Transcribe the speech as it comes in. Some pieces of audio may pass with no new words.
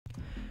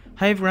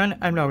Hi everyone,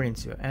 I'm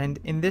Laurencio, and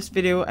in this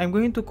video I'm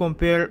going to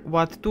compare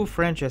what two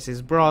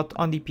franchises brought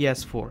on the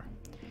PS4.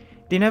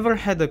 They never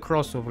had a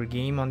crossover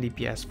game on the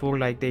PS4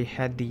 like they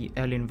had the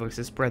Alien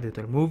vs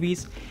Predator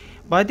movies,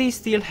 but they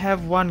still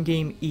have one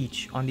game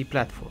each on the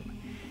platform.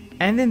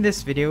 And in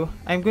this video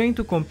I'm going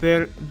to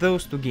compare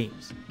those two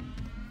games.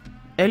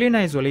 Alien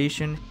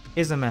Isolation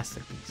is a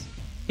masterpiece.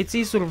 It's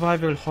a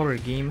survival horror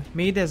game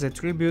made as a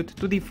tribute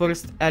to the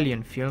first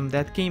Alien film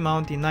that came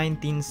out in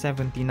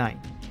 1979.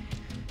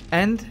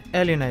 And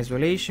Alien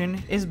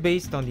Isolation is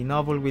based on the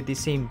novel with the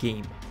same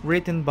game,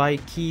 written by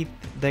Keith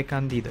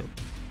DeCandido.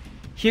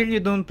 Here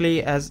you don't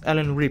play as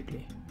Ellen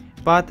Ripley,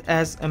 but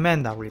as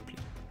Amanda Ripley,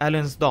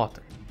 Ellen's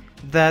daughter,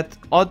 that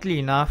oddly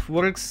enough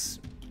works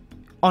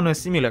on a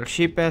similar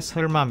ship as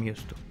her mom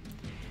used to.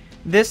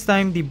 This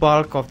time the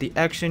bulk of the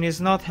action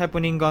is not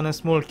happening on a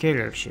small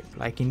carrier ship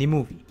like in the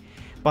movie,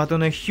 but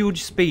on a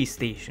huge space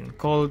station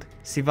called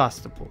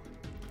Sevastopol.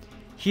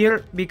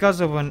 Here,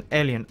 because of an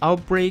alien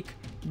outbreak,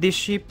 the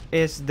ship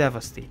is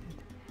devastated.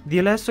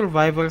 The last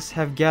survivors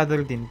have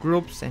gathered in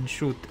groups and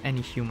shoot any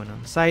human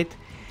on sight.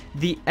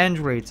 The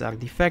androids are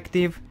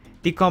defective.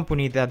 The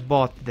company that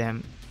bought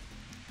them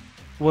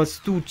was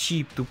too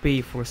cheap to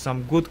pay for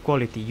some good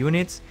quality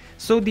units,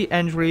 so the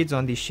androids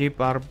on the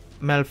ship are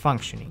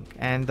malfunctioning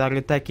and are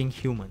attacking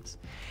humans.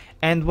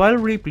 And while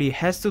Ripley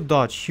has to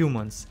dodge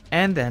humans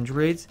and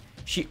androids,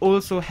 she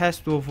also has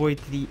to avoid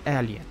the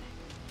alien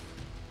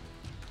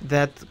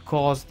that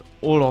caused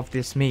all of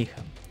this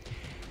mayhem.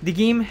 The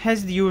game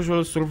has the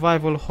usual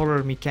survival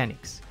horror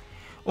mechanics,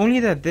 only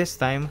that this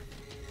time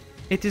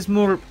it is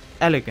more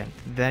elegant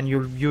than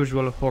your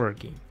usual horror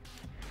game.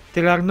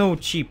 There are no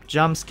cheap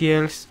jump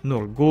scares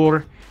nor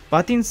gore,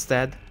 but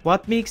instead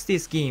what makes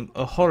this game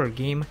a horror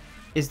game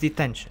is the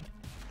tension.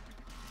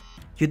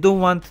 You don't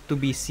want to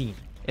be seen,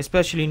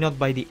 especially not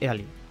by the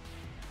alien.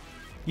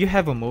 You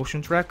have a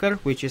motion tracker,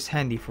 which is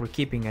handy for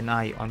keeping an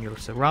eye on your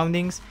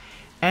surroundings,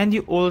 and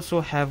you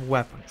also have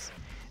weapons.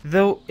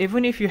 Though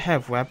even if you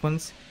have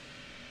weapons,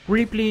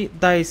 Ripley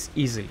dies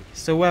easily,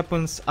 so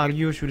weapons are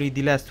usually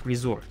the last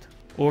resort,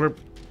 or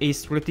a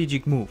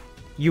strategic move.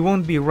 You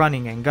won't be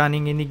running and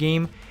gunning in the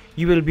game,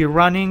 you will be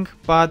running,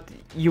 but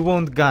you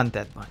won't gun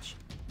that much.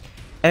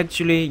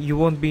 Actually, you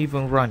won't be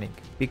even running,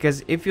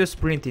 because if you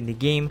sprint in the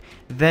game,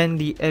 then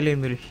the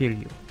alien will hear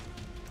you.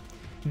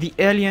 The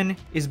alien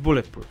is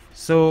bulletproof,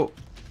 so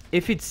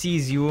if it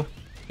sees you,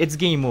 it's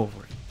game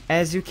over,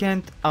 as you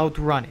can't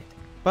outrun it.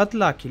 But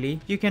luckily,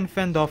 you can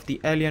fend off the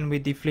alien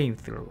with the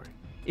flamethrower,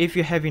 if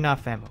you have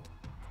enough ammo.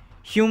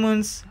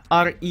 Humans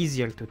are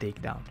easier to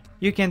take down.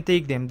 You can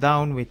take them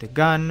down with a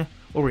gun,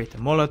 or with a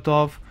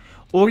Molotov,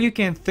 or you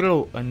can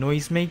throw a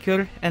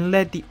noisemaker and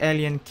let the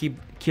alien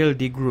kill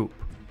the group.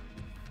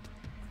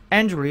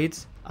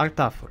 Androids are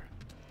tougher.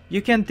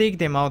 You can take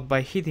them out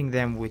by hitting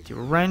them with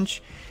your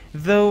wrench,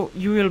 though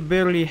you will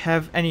barely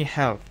have any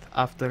health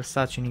after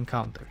such an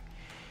encounter.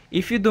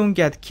 If you don't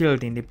get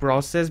killed in the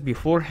process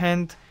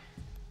beforehand,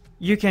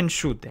 you can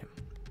shoot them,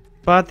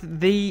 but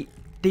they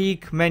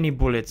take many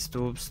bullets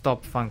to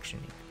stop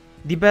functioning.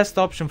 The best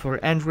option for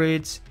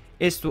androids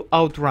is to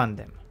outrun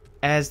them,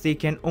 as they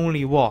can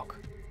only walk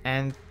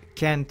and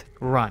can't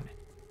run.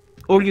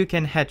 Or you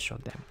can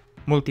headshot them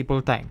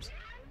multiple times,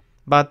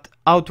 but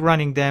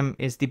outrunning them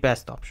is the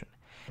best option.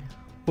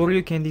 Or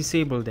you can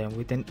disable them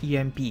with an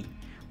EMP,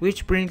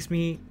 which brings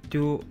me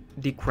to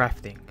the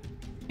crafting.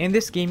 In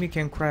this game you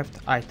can craft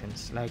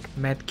items like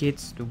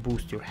medkits to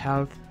boost your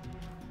health,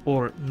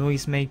 or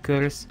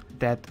noisemakers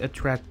that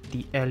attract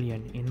the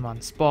alien in one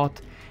spot,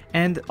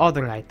 and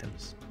other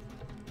items.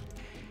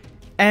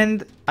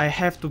 And I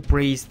have to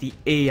praise the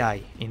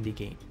AI in the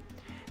game.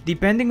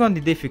 Depending on the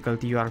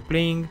difficulty you are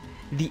playing,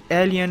 the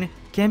alien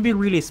can be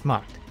really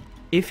smart.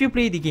 If you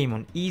play the game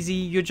on easy,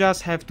 you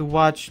just have to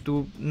watch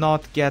to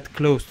not get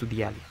close to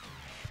the alien.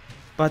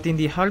 But in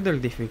the harder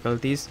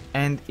difficulties,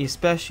 and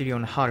especially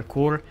on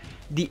hardcore,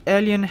 the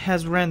alien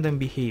has random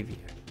behavior.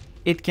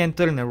 It can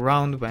turn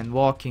around when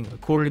walking a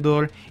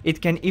corridor,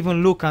 it can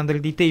even look under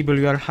the table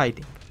you are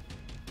hiding.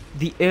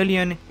 The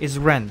alien is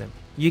random,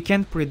 you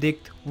can't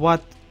predict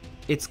what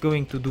it's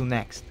going to do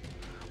next.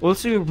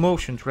 Also, your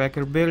motion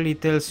tracker barely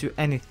tells you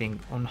anything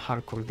on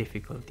hardcore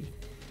difficulty.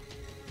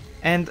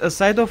 And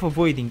aside of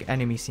avoiding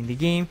enemies in the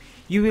game,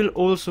 you will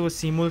also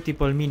see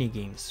multiple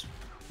minigames,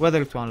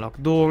 whether to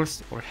unlock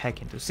doors or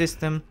hack into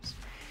systems.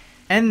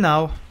 And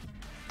now,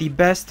 the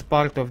best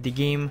part of the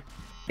game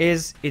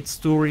is its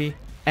story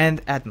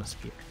and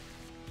atmosphere.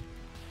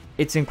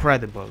 It's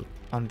incredible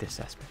on this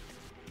aspect.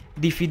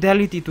 The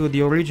fidelity to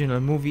the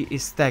original movie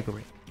is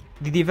staggering.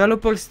 The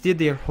developers did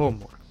their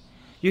homework.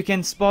 You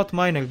can spot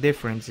minor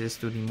differences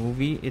to the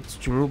movie, it's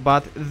true,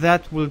 but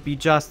that will be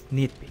just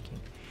nitpicking.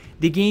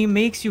 The game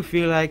makes you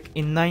feel like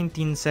in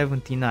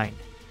 1979.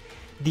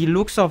 The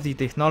looks of the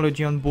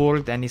technology on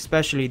board, and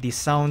especially the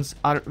sounds,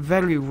 are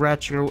very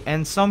retro,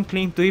 and some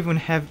claim to even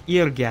have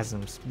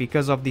eargasms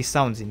because of the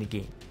sounds in the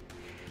game.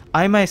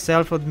 I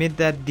myself admit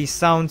that the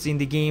sounds in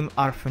the game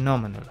are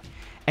phenomenal,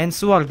 and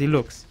so are the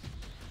looks.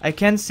 I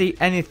can't say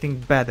anything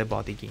bad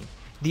about the game.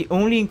 The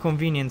only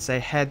inconvenience I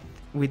had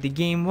with the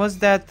game was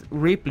that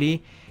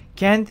Ripley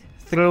can't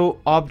throw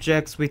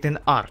objects with an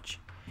arch.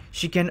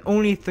 She can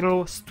only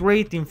throw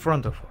straight in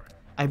front of her.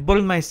 I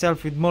burned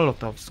myself with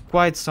Molotovs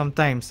quite some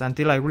times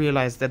until I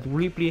realized that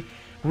Ripley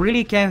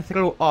really can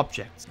throw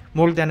objects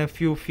more than a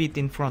few feet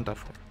in front of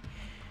her.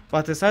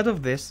 But aside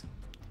of this,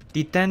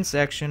 the tense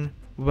action,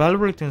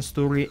 well-written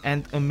story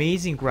and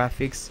amazing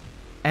graphics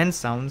and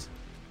sounds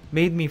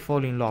made me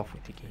fall in love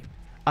with the game.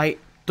 I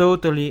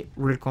totally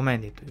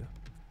recommend it to you.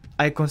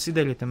 I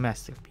consider it a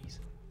masterpiece.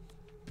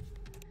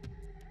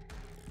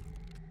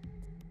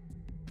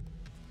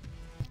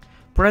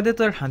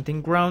 Predator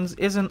Hunting Grounds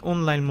is an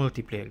online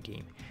multiplayer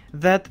game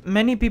that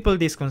many people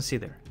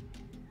disconsider.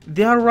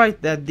 They are right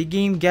that the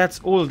game gets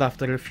old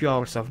after a few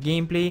hours of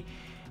gameplay,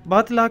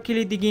 but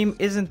luckily the game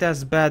isn't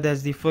as bad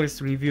as the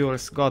first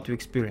reviewers got to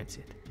experience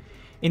it.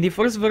 In the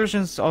first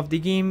versions of the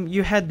game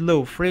you had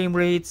low frame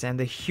rates and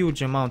a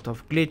huge amount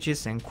of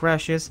glitches and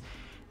crashes.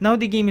 Now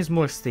the game is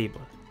more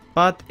stable,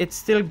 but it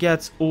still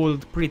gets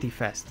old pretty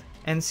fast,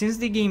 and since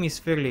the game is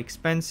fairly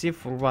expensive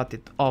for what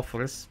it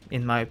offers,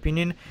 in my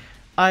opinion,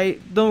 I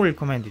don't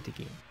recommend it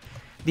again.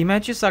 The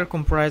matches are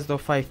comprised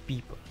of 5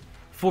 people.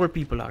 4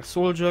 people are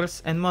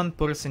soldiers and 1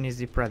 person is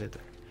the Predator.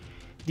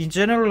 The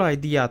general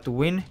idea to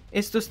win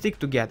is to stick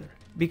together,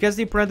 because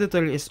the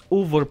Predator is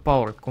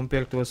overpowered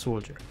compared to a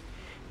soldier.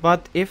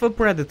 But if a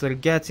Predator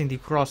gets in the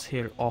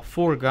crosshair of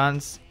 4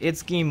 guns,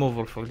 it's game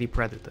over for the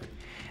Predator.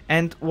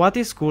 And what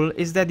is cool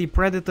is that the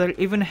Predator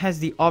even has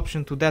the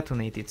option to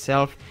detonate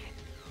itself.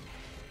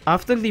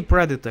 After the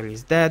Predator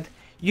is dead,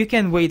 you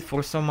can wait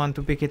for someone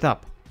to pick it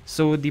up,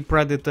 so the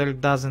Predator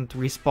doesn't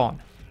respawn.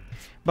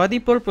 But the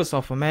purpose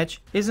of a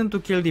match isn't to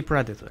kill the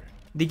Predator.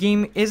 The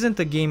game isn't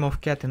a game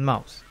of cat and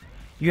mouse.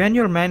 You and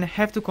your men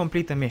have to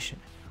complete a mission,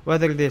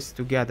 whether it is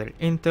to gather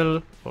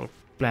intel or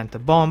plant a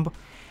bomb,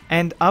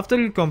 and after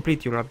you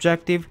complete your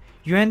objective,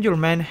 you and your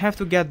men have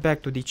to get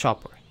back to the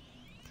chopper.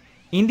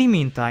 In the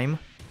meantime,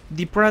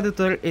 the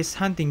Predator is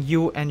hunting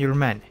you and your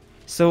men,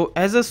 so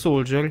as a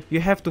soldier you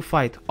have to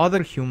fight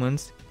other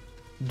humans,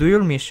 do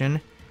your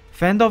mission,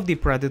 fend off the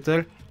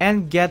Predator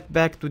and get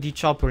back to the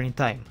chopper in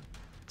time.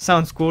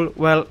 Sounds cool?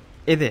 Well,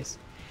 it is.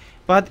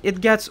 But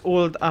it gets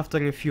old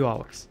after a few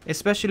hours,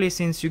 especially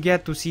since you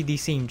get to see the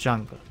same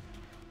jungle.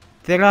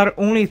 There are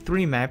only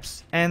 3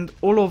 maps and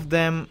all of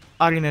them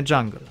are in a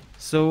jungle,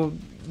 so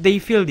they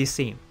feel the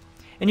same.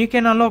 And you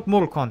can unlock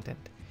more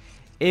content,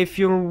 if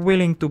you're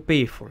willing to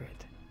pay for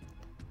it.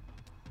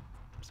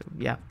 So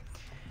yeah.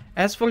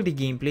 As for the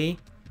gameplay,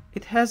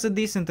 it has a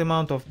decent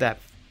amount of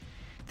depth.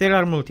 There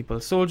are multiple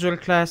soldier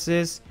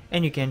classes,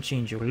 and you can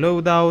change your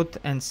loadout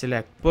and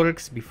select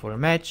perks before a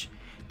match.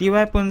 The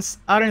weapons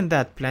aren't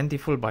that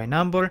plentiful by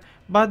number,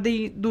 but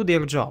they do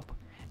their job.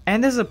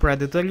 And as a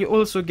Predator you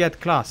also get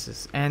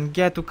classes and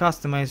get to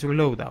customize your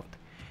loadout.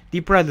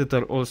 The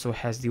Predator also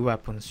has the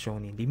weapons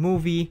shown in the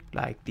movie,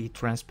 like the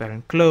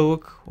transparent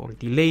cloak or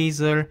the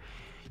laser.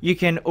 You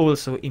can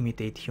also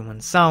imitate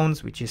human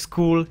sounds, which is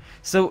cool.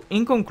 So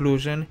in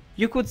conclusion,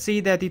 you could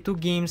say that the 2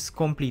 games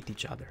complete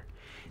each other.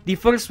 The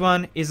first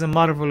one is a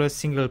marvelous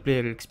single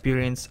player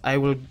experience I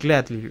will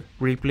gladly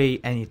replay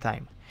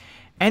anytime.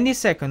 And the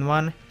second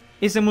one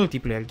is a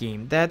multiplayer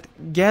game that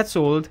gets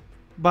old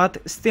but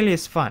still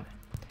is fun,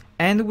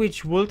 and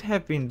which would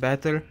have been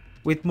better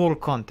with more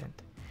content.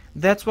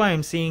 That's why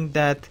I'm saying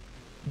that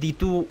the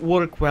 2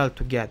 work well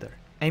together.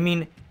 I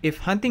mean, if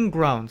Hunting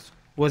Grounds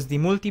was the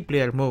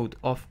multiplayer mode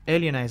of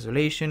Alien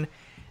Isolation,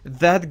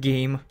 that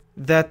game,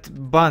 that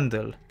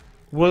bundle,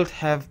 would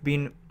have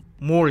been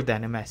more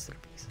than a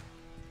masterpiece.